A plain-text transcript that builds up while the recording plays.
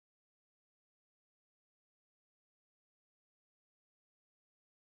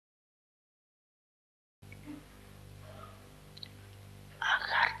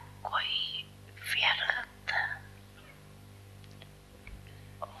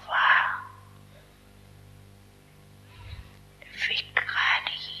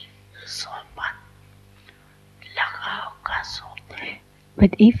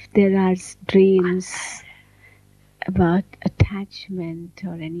But if there are dreams about attachment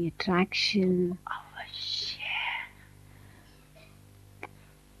or any attraction,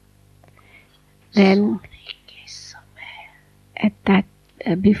 then at that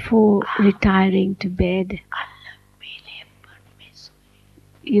before retiring to bed,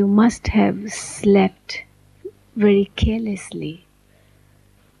 you must have slept very carelessly.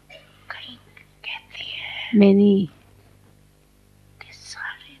 Many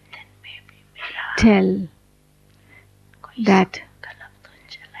tell that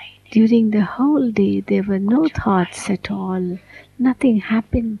during the whole day there were no thoughts at all, nothing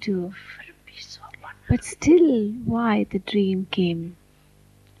happened to, but still why the dream came.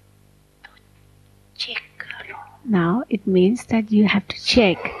 Now it means that you have to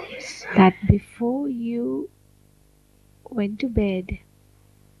check that before you went to bed,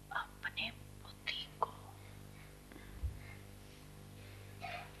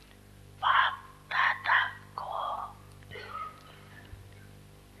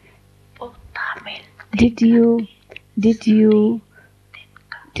 did you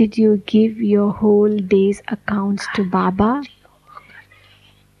give your whole day's accounts to Baba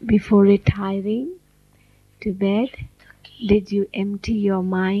before retiring to bed? Did you empty your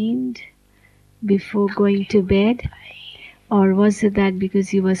mind before going to bed? Or was it that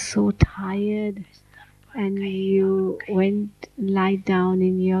because you were so tired and you went lie down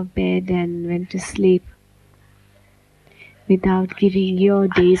in your bed and went to sleep without giving your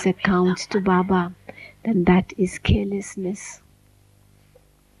day's accounts to Baba? Then that is carelessness.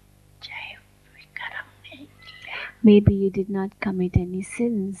 Maybe you did not commit any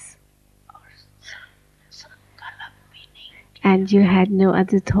sins and you had no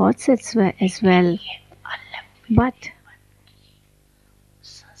other thoughts as well. But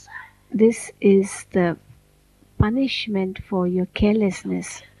this is the punishment for your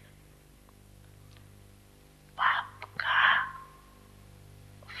carelessness.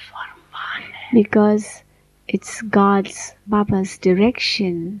 Because it's Baba's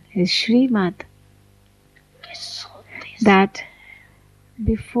direction, his Srimad, that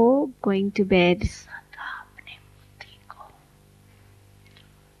before going to bed,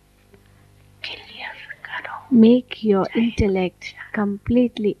 make your intellect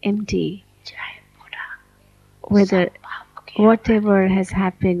completely empty. Whatever has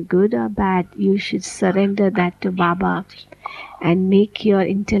happened, good or bad, you should surrender that to Baba and make your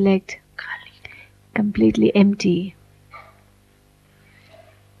intellect completely empty.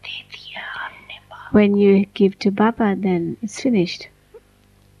 When you give to Baba, then it's finished.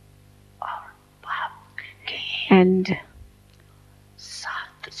 And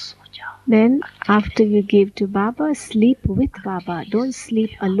then after you give to Baba, sleep with Baba. Don't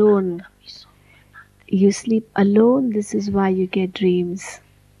sleep alone. You sleep alone, this is why you get dreams.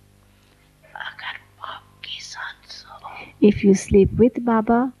 If you sleep with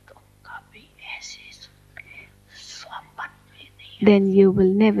Baba, then you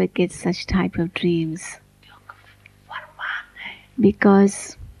will never get such type of dreams.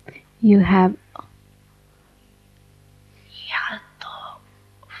 Because you have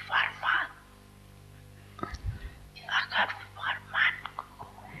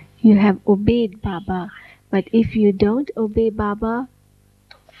obeyed Baba. But if you don't obey Baba,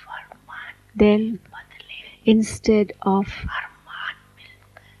 then instead of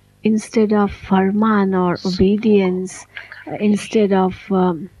farman or obedience, instead of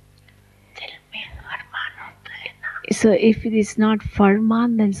so if it is not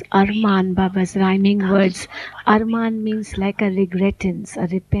farman, then it's arman, Baba's rhyming words. Arman means like a repentance.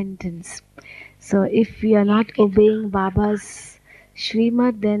 So if you are not obeying Baba's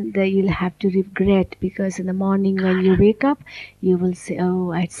Srimad, then you'll have to regret, because in the morning when you wake up, you will say,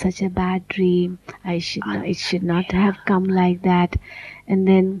 oh, I had such a bad dream. It should not have come like that. And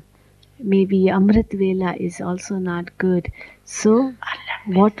then maybe Amrit Vela is also not good. So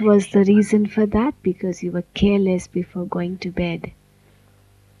what was the reason for that? Because you were careless before going to bed.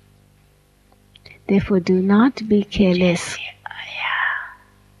 Therefore, do not be careless.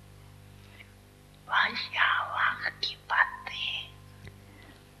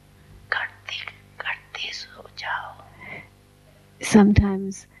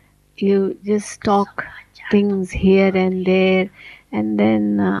 Sometimes you just talk things here and there, and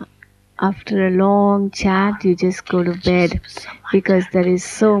then after a long chat you just go to bed, because there is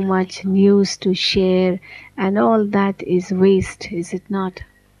so much news to share, and all that is waste, is it not?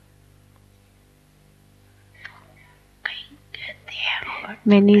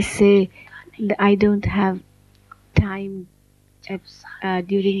 Many say, I don't have time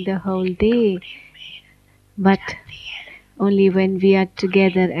during the whole day, but Only when we are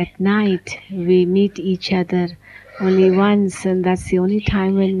together at night, we meet each other only once, and that's the only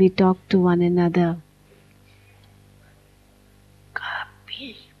time when we talk to one another.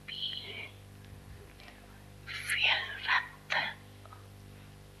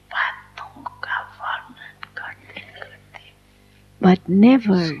 But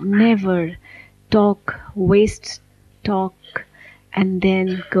never, never waste talk, and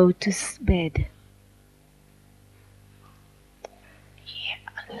then go to bed.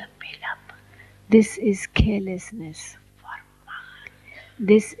 This is carelessness.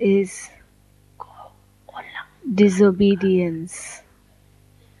 This is disobedience.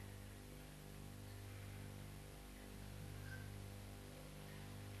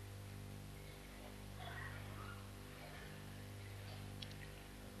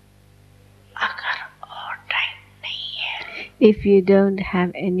 If you don't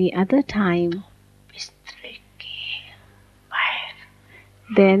have any other time,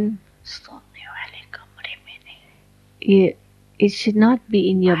 then it should not be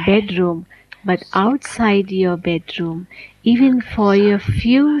in your bedroom, but outside your bedroom, even for a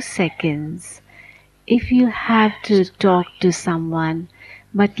few seconds. If you have to talk to someone,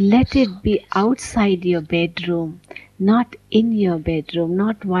 but let it be outside your bedroom, not in your bedroom,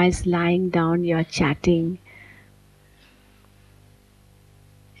 not whilst lying down you're chatting.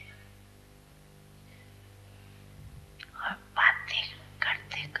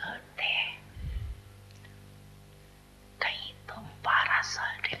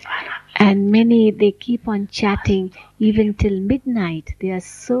 And many, they keep on chatting even till midnight. They are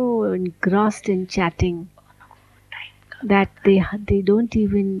so engrossed in chatting that they don't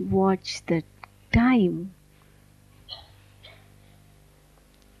even watch the time.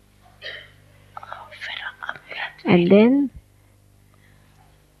 And then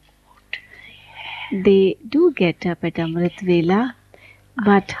they do get up at Amrit Vela,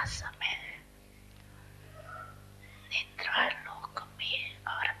 but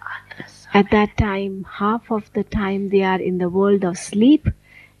at that time, half of the time they are in the world of sleep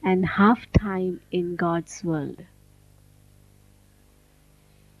and half time in God's world.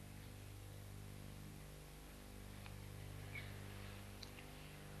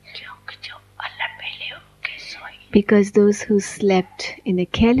 Because those who slept in a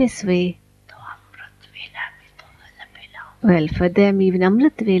careless way, well, for them even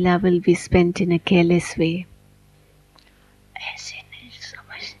Amrit Vela will be spent in a careless way.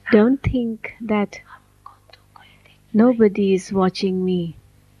 Don't think that nobody is watching me.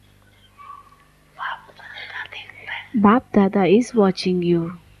 Bap Dada is watching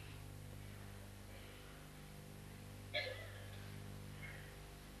you.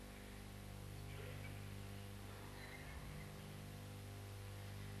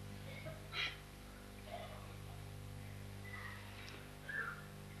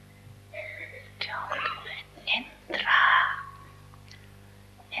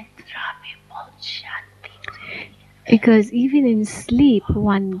 Because even in sleep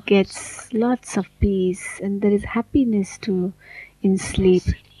one gets lots of peace and there is happiness too in sleep.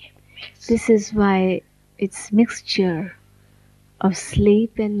 This is why it's mixture of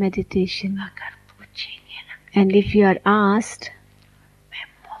sleep and meditation. And if you are asked,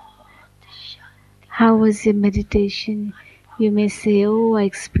 how was your meditation? You may say, oh, I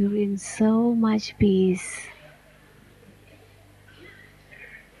experienced so much peace.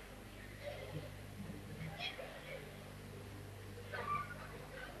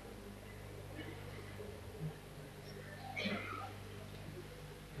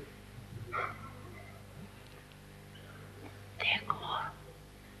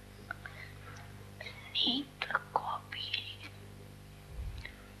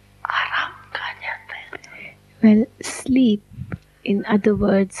 Well, sleep, in other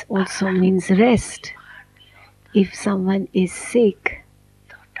words, also means rest. If someone is sick,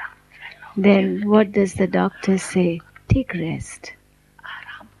 then what does the doctor say? Take rest.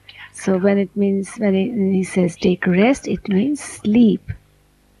 So when he says take rest, it means sleep.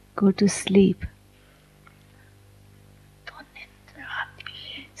 Go to sleep.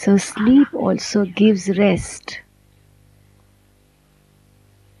 So sleep also gives rest.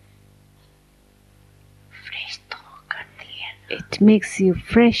 It makes you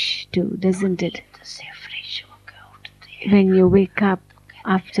fresh too, doesn't it? When you wake up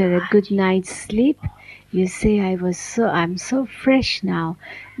after a good night's sleep, you say, I'm so fresh now.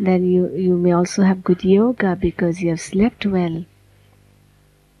 Then you may also have good yoga because you have slept well.